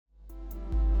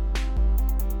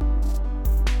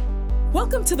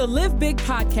Welcome to the Live Big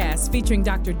podcast featuring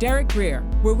Dr. Derek Grier,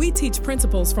 where we teach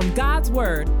principles from God's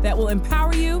Word that will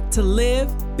empower you to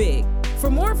live big. For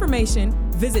more information,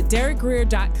 visit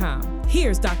derekgrier.com.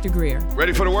 Here's Dr. Grier.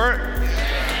 Ready for the word?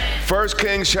 1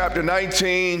 Kings chapter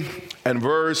 19 and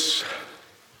verse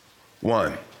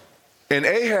 1. And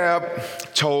Ahab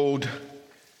told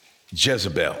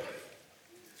Jezebel.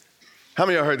 How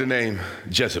many of y'all heard the name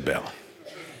Jezebel?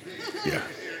 Yeah.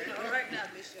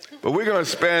 But we're going to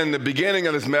spend the beginning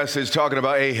of this message talking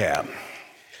about Ahab.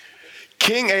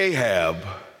 King Ahab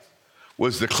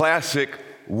was the classic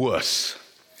wuss.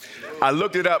 I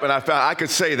looked it up and I found I could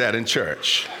say that in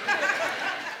church.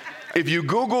 If you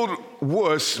Googled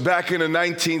wuss back in the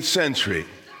 19th century,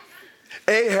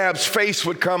 Ahab's face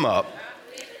would come up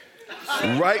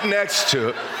right next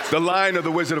to the line of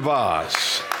the Wizard of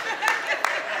Oz.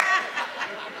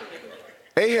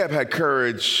 Ahab had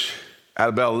courage at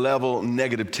about level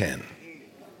 -10.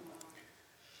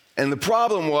 And the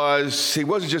problem was, he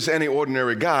wasn't just any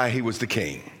ordinary guy, he was the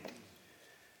king.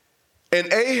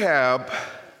 And Ahab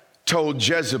told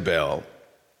Jezebel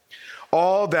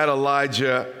all that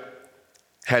Elijah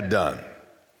had done.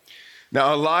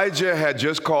 Now, Elijah had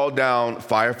just called down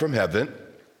fire from heaven.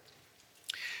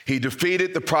 He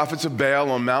defeated the prophets of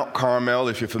Baal on Mount Carmel,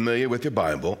 if you're familiar with your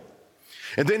Bible.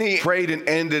 And then he prayed and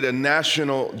ended a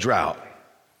national drought.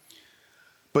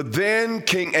 But then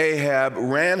King Ahab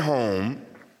ran home,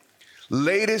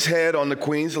 laid his head on the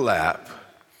queen's lap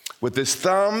with his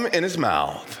thumb in his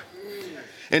mouth,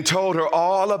 and told her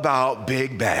all about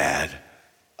big bad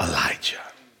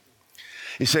Elijah.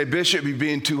 He said, Bishop, you're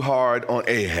being too hard on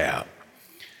Ahab.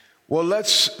 Well,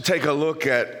 let's take a look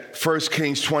at 1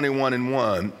 Kings 21 and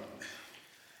 1,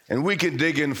 and we can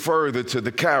dig in further to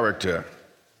the character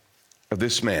of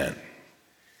this man.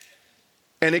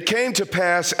 And it came to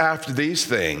pass after these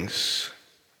things,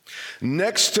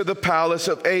 next to the palace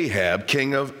of Ahab,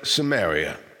 king of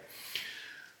Samaria.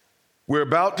 We're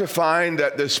about to find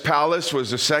that this palace was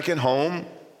the second home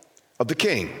of the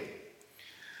king.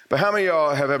 But how many of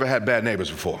y'all have ever had bad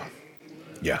neighbors before?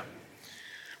 Yeah.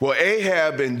 Well,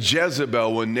 Ahab and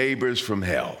Jezebel were neighbors from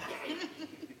hell.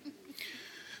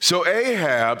 So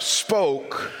Ahab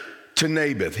spoke to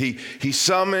Naboth. He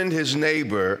summoned his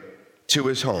neighbor to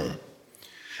his home.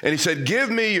 And he said,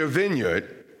 give me your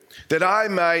vineyard that I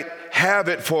might have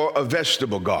it for a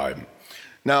vegetable garden.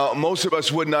 Now, most of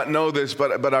us would not know this,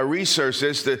 but I researched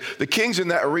this. The kings in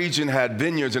that region had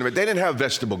vineyards, and they didn't have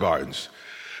vegetable gardens.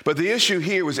 But the issue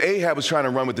here was Ahab was trying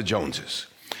to run with the Joneses.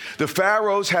 The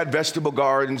pharaohs had vegetable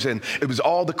gardens, and it was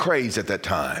all the craze at that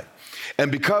time.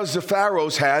 And because the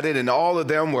pharaohs had it, and all of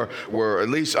them were at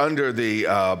least under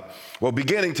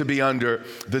beginning to be under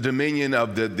the dominion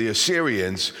of the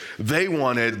Assyrians, they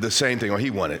wanted the same thing, or he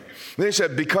wanted. And they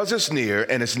said, because it's near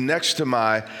and it's next to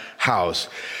my house.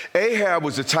 Ahab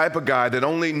was the type of guy that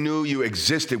only knew you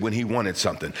existed when he wanted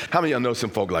something. How many of y'all know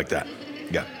some folk like that?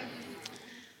 Yeah.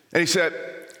 And he said,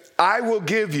 I will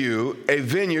give you a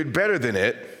vineyard better than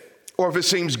it, or if it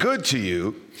seems good to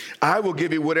you, I will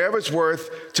give you whatever it's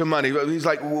worth to money. He's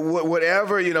like,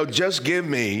 whatever, just give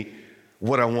me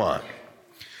what I want.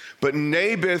 But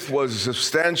Naboth was a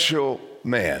substantial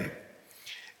man,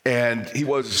 and he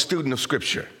was a student of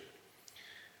Scripture.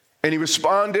 And he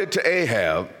responded to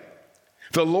Ahab,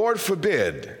 the Lord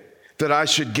forbid that I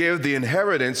should give the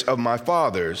inheritance of my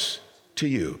fathers to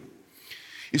you.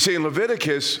 You see, in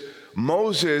Leviticus,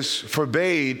 Moses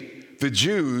forbade the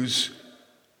Jews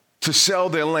to sell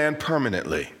their land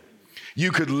permanently.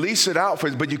 You could lease it out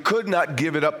but you could not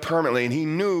give it up permanently. And he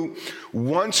knew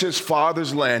once his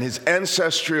father's land, his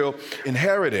ancestral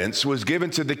inheritance was given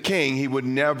to the king, he would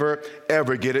never,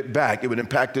 ever get it back. It would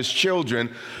impact his children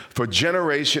for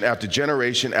generation after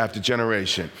generation after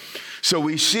generation. So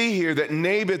we see here that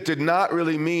Naboth did not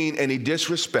really mean any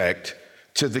disrespect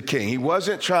to the king. He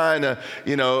wasn't trying to,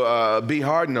 be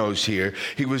hard-nosed here.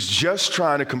 He was just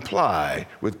trying to comply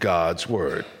with God's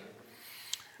word.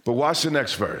 But watch the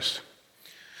next verse.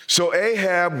 So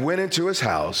Ahab went into his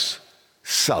house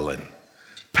sullen,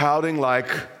 pouting like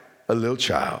a little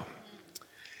child,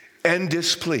 and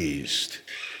displeased.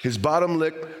 His bottom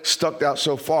lip stuck out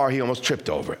so far he almost tripped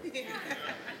over it.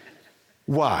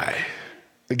 Why?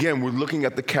 Again, we're looking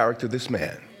at the character of this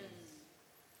man.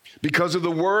 Because of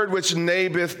the word which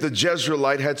Naboth the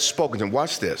Jezreelite had spoken to him.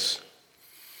 Watch this.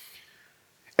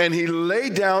 And he lay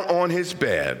down on his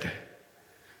bed,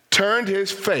 turned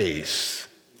his face,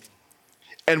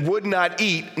 and would not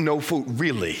eat no food.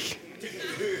 Really?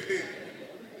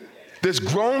 This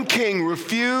grown king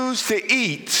refused to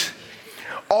eat,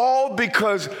 all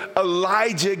because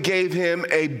Elijah gave him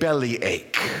a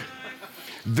bellyache.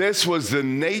 This was the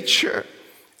nature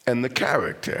and the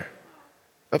character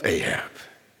of Ahab.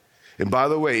 And by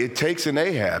the way, it takes an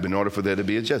Ahab in order for there to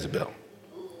be a Jezebel.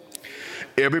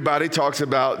 Everybody talks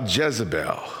about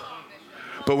Jezebel,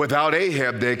 but without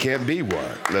Ahab, there can't be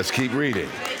one. Let's keep reading.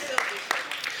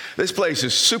 This place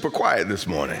is super quiet this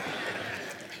morning.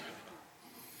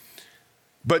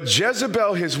 But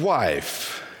Jezebel, his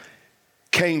wife,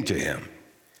 came to him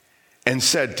and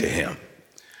said to him,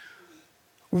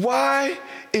 "Why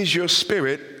is your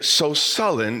spirit so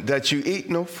sullen that you eat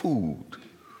no food?"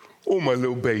 Oh, my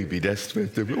little baby,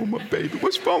 oh, my baby,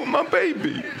 what's wrong with my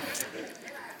baby?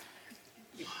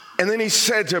 And then he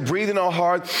said to her, breathing all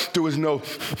hard through his nose,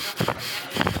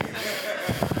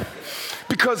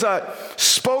 "Because I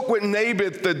spoke with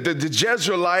Naboth the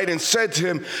Jezreelite and said to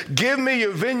him, 'Give me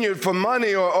your vineyard for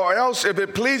money, or else if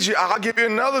it please you, I'll give you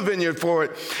another vineyard for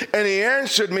it.' And he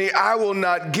answered me, 'I will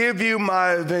not give you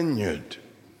my vineyard.'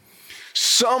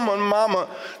 Someone, mama,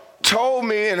 told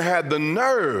me and had the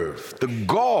nerve, the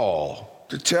gall,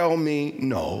 to tell me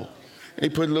no." And he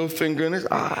put a little finger in his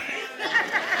eye.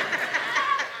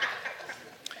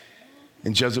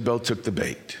 And Jezebel took the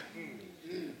bait.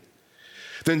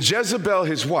 Then Jezebel,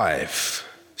 his wife,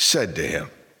 said to him,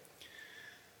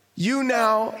 "You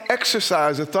now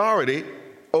exercise authority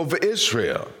over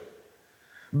Israel."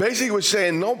 Basically, we're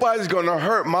saying nobody's going to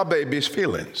hurt my baby's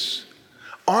feelings.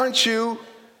 Aren't you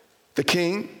the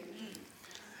king?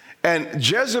 And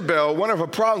Jezebel, one of her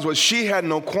problems was she had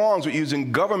no qualms with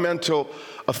using governmental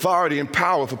authority and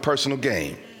power for personal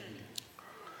gain.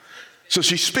 So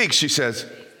she speaks, she says,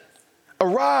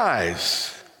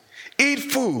 "Arise,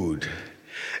 eat food,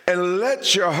 and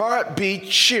let your heart be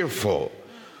cheerful."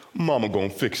 Mama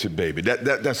gonna fix it, baby.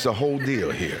 That's the whole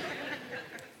deal here.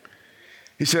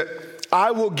 He said, "I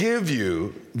will give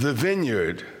you the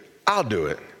vineyard. I'll do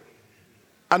it.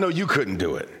 I know you couldn't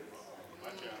do it.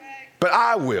 But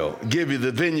I will give you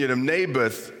the vineyard of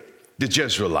Naboth the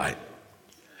Jezreelite."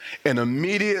 And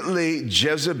immediately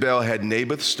Jezebel had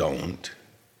Naboth stoned.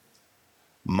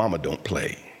 Mama don't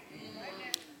play.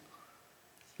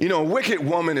 You know, a wicked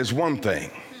woman is one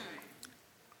thing,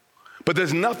 but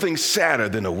there's nothing sadder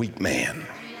than a weak man.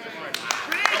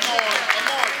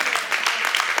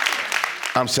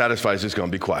 I'm satisfied it's just going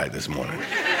to be quiet this morning.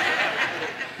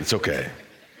 It's okay.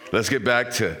 Let's get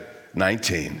back to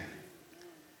 19.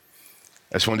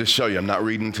 I just wanted to show you, I'm not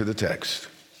reading to the text.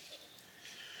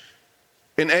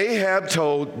 And Ahab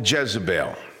told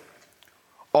Jezebel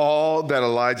all that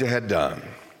Elijah had done,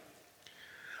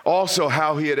 also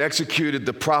how he had executed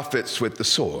the prophets with the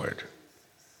sword.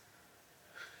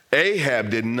 Ahab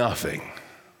did nothing,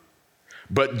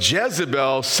 but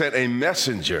Jezebel sent a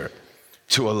messenger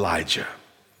to Elijah.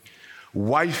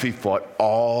 Wifey fought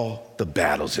all the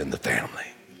battles in the family.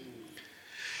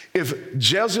 If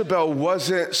Jezebel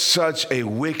wasn't such a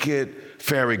wicked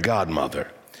fairy godmother,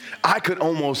 I could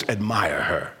almost admire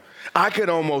her. I could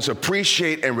almost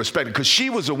appreciate and respect her because she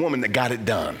was a woman that got it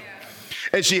done.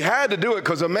 And she had to do it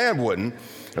because a man wouldn't.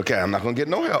 Okay, I'm not going to get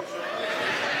no help.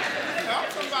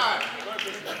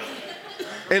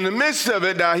 In the midst of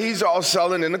it, now he's all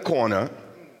sullen in the corner,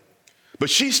 but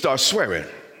she starts swearing.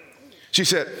 She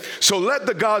said, "So let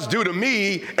the gods do to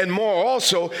me and more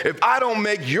also if I don't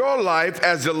make your life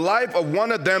as the life of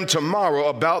one of them tomorrow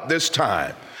about this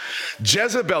time."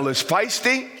 Jezebel is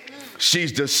feisty,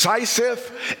 she's decisive,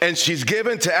 and she's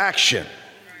given to action.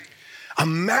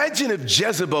 Imagine if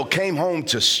Jezebel came home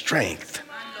to strength.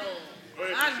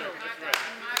 I know.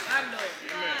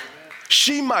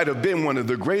 She might have been one of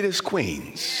the greatest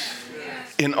queens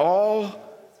in all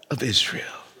of Israel.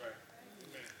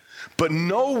 But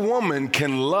no woman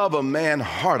can love a man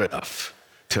hard enough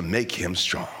to make him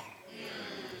strong.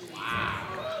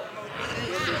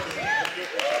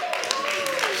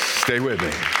 Stay with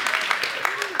me.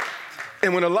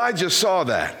 And when Elijah saw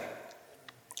that,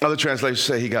 other translations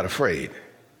say he got afraid.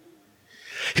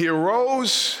 He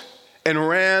arose and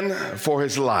ran for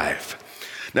his life.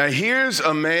 Now here's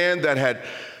a man that had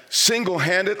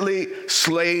single-handedly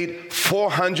slayed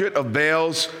 400 of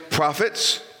Baal's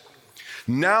prophets.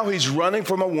 Now he's running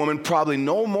from a woman probably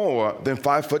no more than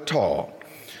 5 foot tall.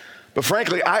 But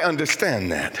frankly, I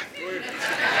understand that.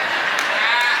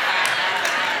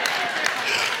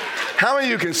 How many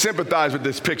of you can sympathize with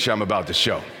this picture I'm about to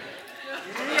show?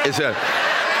 It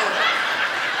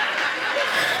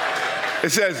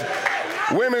says,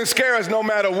 women scare us no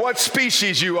matter what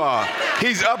species you are.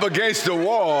 He's up against the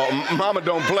wall. Mama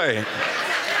don't play.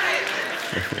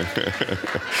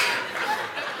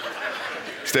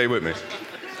 Stay with me.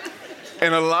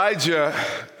 And Elijah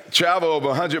traveled over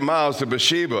 100 miles to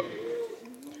Beersheba,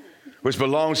 which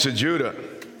belongs to Judah,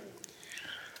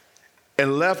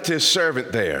 and left his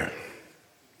servant there.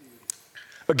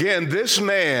 Again, this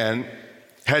man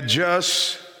had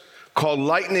just called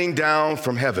lightning down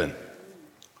from heaven.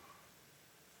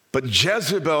 But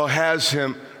Jezebel has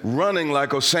him running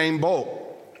like Usain Bolt.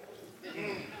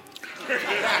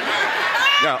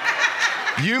 Now,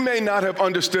 you may not have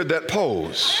understood that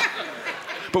pose,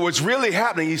 but what's really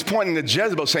happening, he's pointing to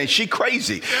Jezebel saying, she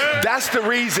crazy. That's the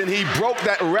reason he broke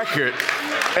that record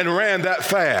and ran that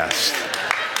fast.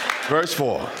 Verse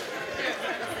 4.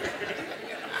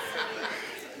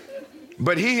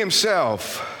 But he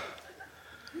himself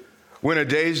went a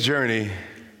day's journey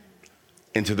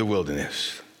into the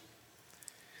wilderness.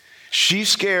 She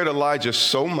scared Elijah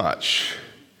so much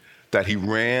that he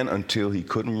ran until he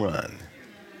couldn't run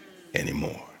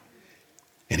anymore.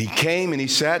 And he came and he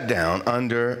sat down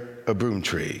under a broom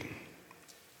tree.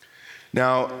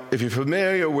 Now, if you're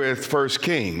familiar with 1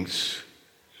 Kings,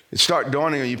 it starts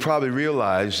dawning on you, probably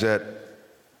realize that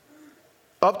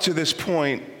up to this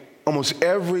point, almost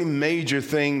every major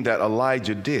thing that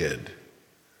Elijah did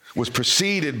was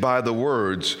preceded by the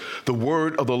words, the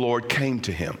word of the Lord came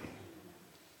to him.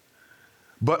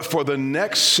 But for the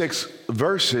next 6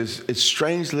 verses, it's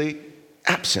strangely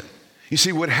absent. You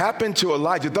see, what happened to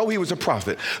Elijah, though he was a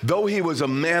prophet, though he was a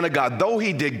man of God, though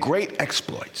he did great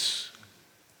exploits,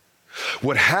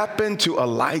 what happened to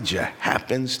Elijah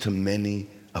happens to many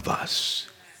of us.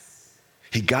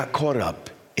 He got caught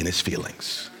up in his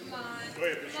feelings.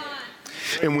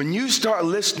 And when you start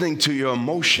listening to your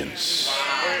emotions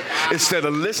instead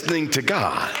of listening to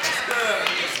God,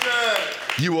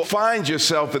 you will find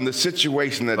yourself in the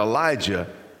situation that Elijah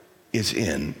is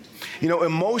in. You know,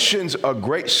 emotions are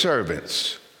great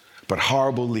servants, but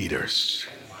horrible leaders.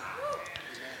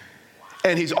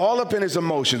 And he's all up in his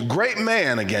emotions. Great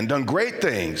man, again, done great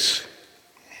things.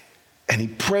 And he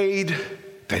prayed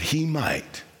that he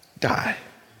might die.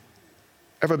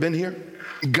 Ever been here?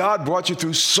 God brought you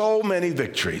through so many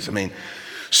victories. I mean,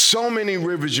 so many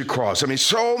rivers you crossed. I mean,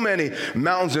 so many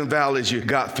mountains and valleys you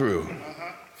got through.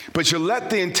 But you let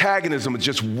the antagonism of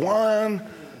just one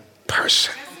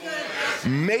person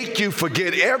make you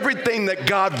forget everything that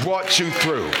God brought you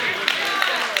through.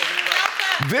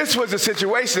 This was a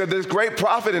situation of this great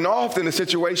prophet, and often the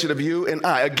situation of you and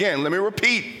I. Again, let me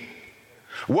repeat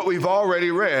what we've already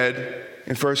read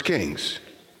in 1 Kings.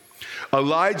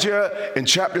 Elijah in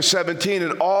chapter 17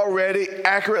 had already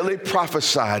accurately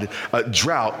prophesied a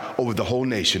drought over the whole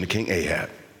nation to King Ahab.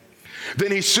 Then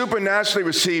he supernaturally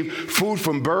received food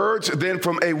from birds, then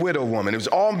from a widow woman. It was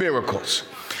all miracles.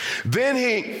 Then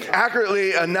he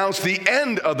accurately announced the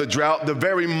end of the drought the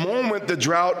very moment the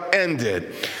drought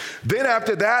ended. Then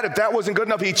after that, if that wasn't good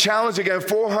enough, he challenged again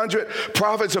 400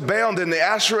 prophets of Baal, and then the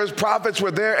Asherah's prophets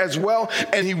were there as well,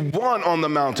 and he won on the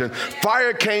mountain.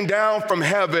 Fire came down from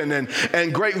heaven,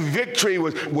 and great victory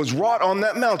was wrought on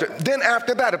that mountain. Then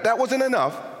after that, if that wasn't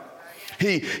enough,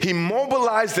 he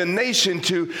mobilized the nation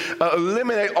to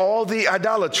eliminate all the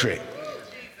idolatry.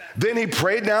 Then he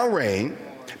prayed down rain.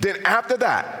 Then after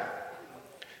that,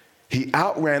 he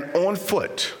outran on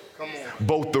foot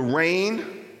both the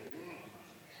rain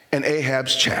and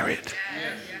Ahab's chariot.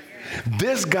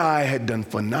 This guy had done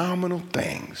phenomenal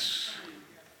things,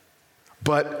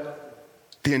 but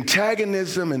the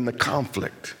antagonism and the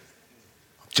conflict,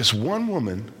 just one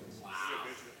woman,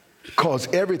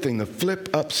 caused everything to flip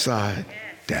upside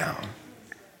down.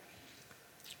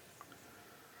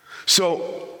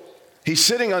 So he's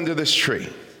sitting under this tree,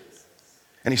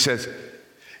 and he says,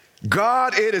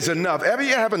 God, it is enough. Ever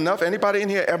you have enough? Anybody in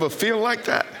here ever feel like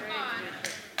that?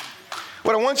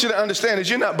 What I want you to understand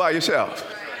is you're not by yourself.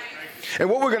 And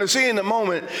what we're going to see in a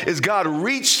moment is God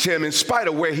reached him in spite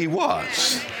of where he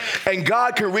was. And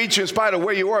God can reach you in spite of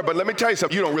where you are. But let me tell you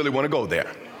something, you don't really want to go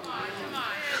there.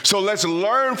 So let's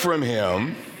learn from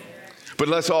him, but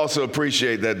let's also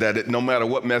appreciate that no matter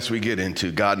what mess we get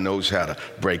into, God knows how to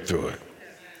break through it.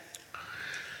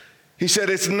 He said,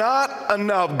 it's not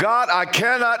enough. God, I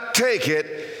cannot take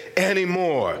it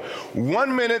anymore.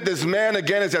 1 minute, this man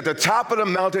again is at the top of the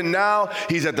mountain. Now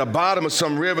he's at the bottom of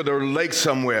some river or lake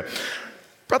somewhere.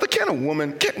 Brother, can't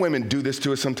women do this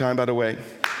to us sometime, by the way?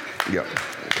 Yeah,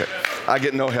 okay. I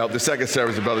get no help. The second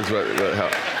service, the brothers will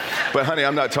help. But honey,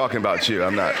 I'm not talking about you.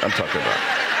 I'm talking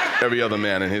about every other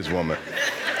man and his woman.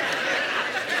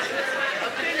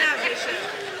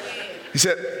 He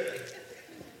said,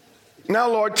 now,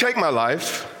 Lord, take my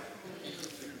life,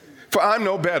 for I'm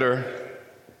no better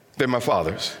than my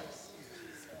fathers.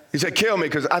 He said, kill me,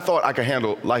 because I thought I could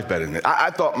handle life better than this. I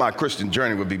thought my Christian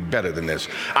journey would be better than this.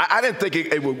 I didn't think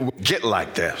it would get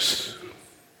like this.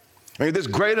 I mean, this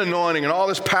great anointing and all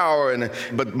this power,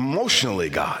 but emotionally,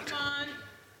 God,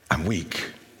 I'm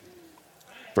weak.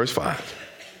 Verse 5.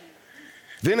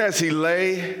 Then as he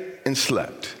lay and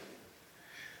slept.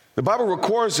 The Bible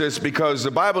records this because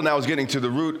the Bible now is getting to the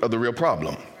root of the real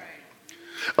problem.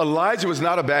 Elijah was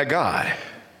not a bad guy.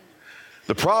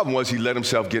 The problem was he let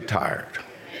himself get tired.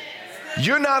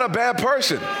 You're not a bad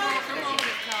person.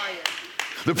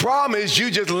 The problem is you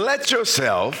just let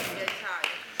yourself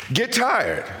get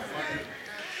tired.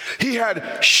 He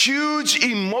had huge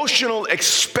emotional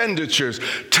expenditures,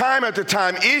 time after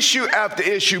time, issue after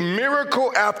issue,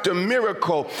 miracle after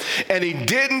miracle, and he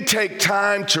didn't take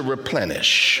time to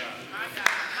replenish.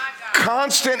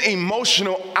 Constant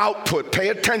emotional output. Pay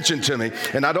attention to me.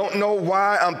 And I don't know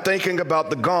why I'm thinking about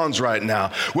the Gonz right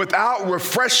now. Without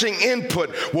refreshing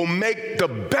input will make the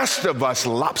best of us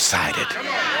lopsided.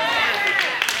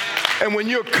 And when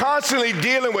you're constantly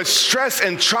dealing with stress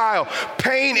and trial,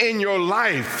 pain in your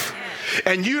life,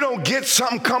 and you don't get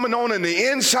something coming on in the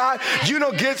inside, you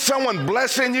don't get someone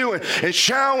blessing you and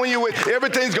showering you with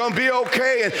everything's going to be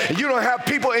okay, and you don't have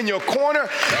people in your corner,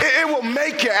 it will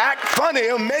make you act funny.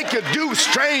 It'll make you do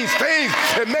strange things.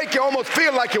 It make you almost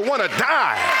feel like you want to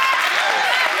die.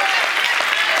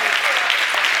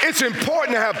 It's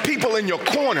important to have people in your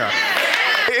corner.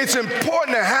 It's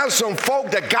important to have some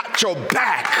folk that got your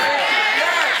back.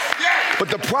 But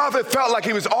the prophet felt like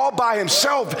he was all by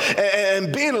himself,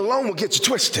 and being alone will get you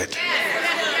twisted.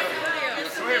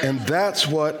 And that's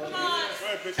what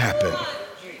happened.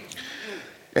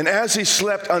 And as he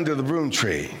slept under the broom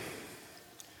tree,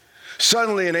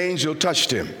 suddenly an angel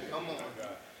touched him.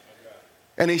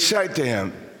 And he said to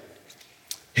him,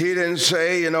 he didn't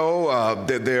say,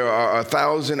 that there are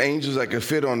 1,000 angels that could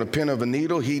fit on the pin of a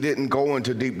needle. He didn't go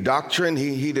into deep doctrine.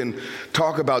 He didn't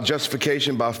talk about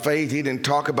justification by faith. He didn't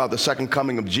talk about the second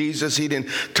coming of Jesus. He didn't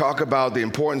talk about the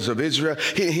importance of Israel.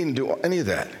 He didn't do any of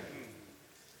that.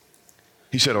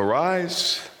 He said,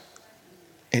 arise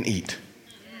and eat.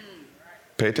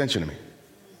 Pay attention to me.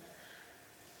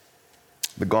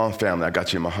 The Gonz family, I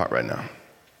got you in my heart right now.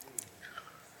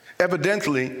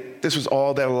 Evidently, this was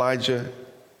all that Elijah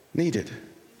needed.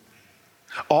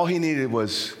 All he needed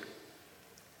was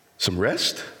some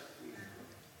rest,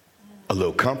 a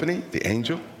little company, the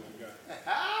angel,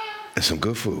 and some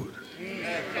good food.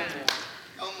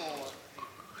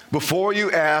 Before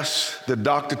you ask the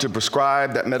doctor to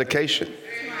prescribe that medication,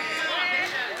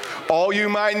 all you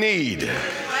might need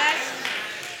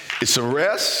is some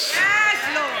rest,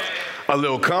 a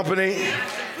little company,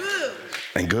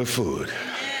 and good food.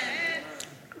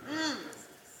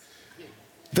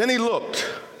 Then he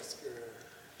looked,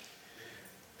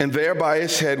 and there by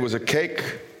his head was a cake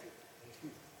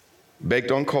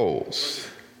baked on coals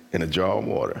in a jar of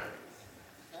water.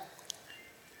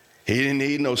 He didn't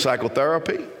need no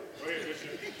psychotherapy,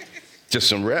 just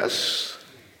some rest,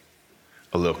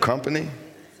 a little company,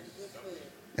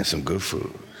 and some good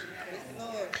food.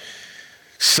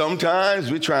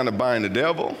 Sometimes we're trying to bind the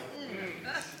devil.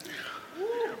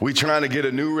 We're trying to get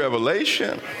a new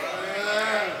revelation.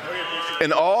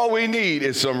 And all we need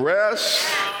is some rest,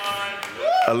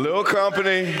 a little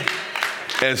company,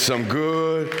 and some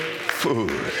good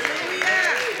food.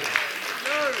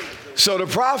 So the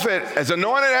prophet, as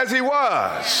anointed as he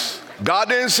was, God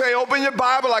didn't say, open your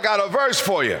Bible, I got a verse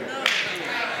for you.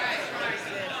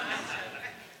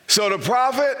 So the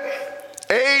prophet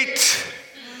ate,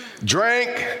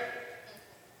 drank.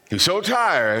 He was so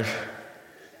tired,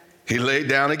 he laid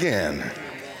down again.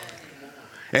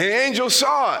 And the angel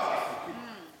saw it.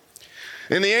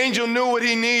 And the angel knew what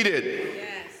he needed.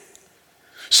 Yes.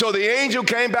 So the angel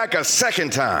came back a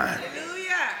second time.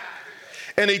 Hallelujah.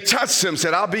 And he touched him,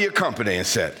 said, I'll be your company, and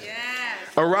said, yes.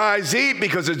 Arise, eat,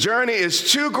 because the journey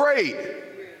is too great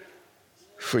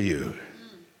for you.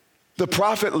 The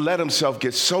prophet let himself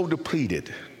get so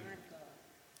depleted,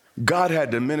 God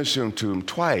had to minister to him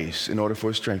twice in order for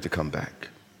his strength to come back.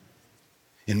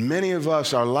 And many of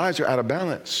us, our lives are out of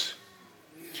balance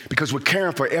because we're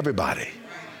caring for everybody.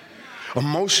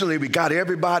 Emotionally, we got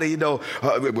everybody,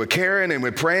 we're caring and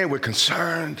we're praying, we're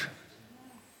concerned.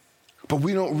 But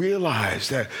we don't realize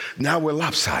that now we're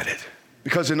lopsided.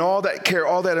 Because in all that care,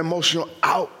 all that emotional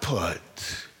output,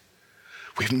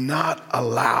 we've not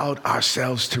allowed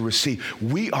ourselves to receive.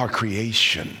 We are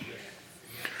creation.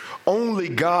 Only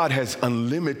God has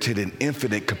unlimited and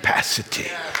infinite capacity.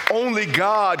 Only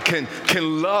God can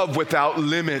love without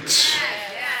limits.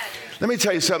 Let me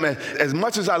tell you something, man. As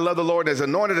much as I love the Lord, as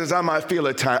anointed as I might feel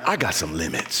at times, I got some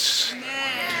limits.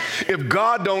 If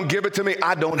God don't give it to me,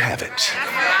 I don't have it.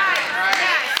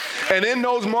 And in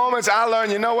those moments, I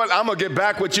learned, you know what? I'm going to get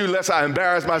back with you lest I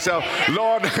embarrass myself.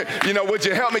 Lord, would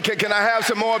you help me? Can I have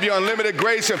some more of your unlimited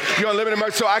grace and your unlimited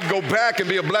mercy so I can go back and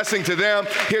be a blessing to them?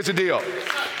 Here's the deal.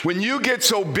 when you get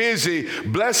so busy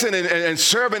blessing and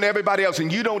serving everybody else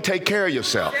and you don't take care of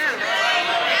yourself,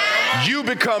 you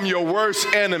become your worst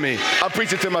enemy. I'm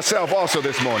preaching to myself also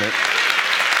this morning.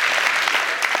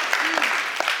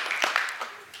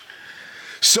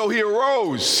 So he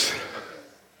arose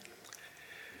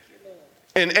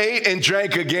and ate and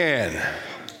drank again.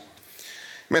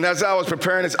 Man, as I was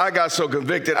preparing this, I got so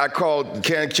convicted, I called the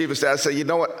camp chief of staff. I said, you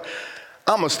know what?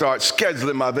 I'm going to start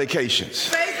scheduling my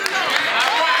vacations.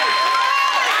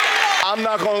 I'm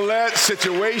not going to let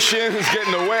situations get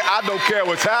in the way. I don't care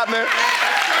what's happening.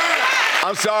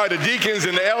 I'm sorry, the deacons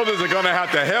and the elders are going to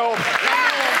have to help.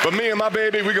 But me and my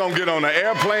baby, we're going to get on an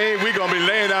airplane. We're going to be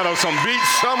laying out on some beach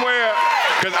somewhere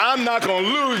because I'm not going to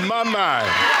lose my mind.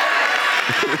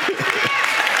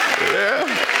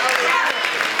 Yeah.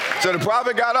 So the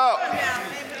prophet got up.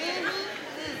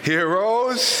 He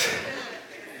arose,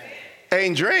 ate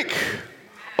and drank.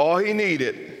 All he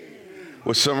needed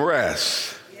was some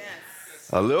rest,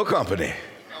 a little company,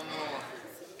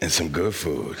 and some good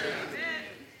food.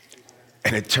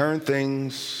 And it turned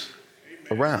things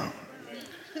around.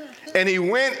 And he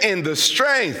went in the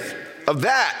strength of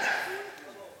that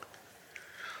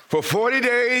for 40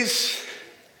 days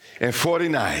and 40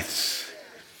 nights.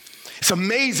 It's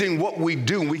amazing what we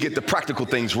do when we get the practical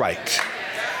things right.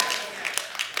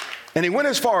 And he went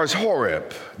as far as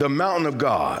Horeb, the mountain of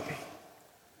God.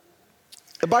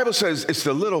 The Bible says it's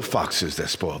the little foxes that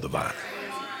spoil the vine.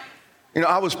 You know,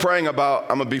 I was praying about,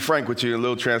 I'm going to be frank with you, a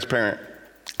little transparent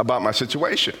about my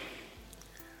situation.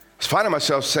 I was finding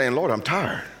myself saying, Lord, I'm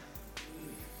tired.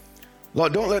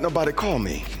 Lord, don't let nobody call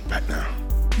me right now.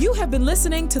 You have been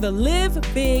listening to the Live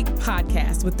Big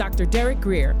podcast with Dr. Derek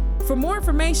Grier. For more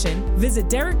information, visit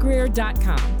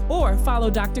DerekGrier.com or follow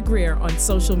Dr. Grier on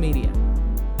social media.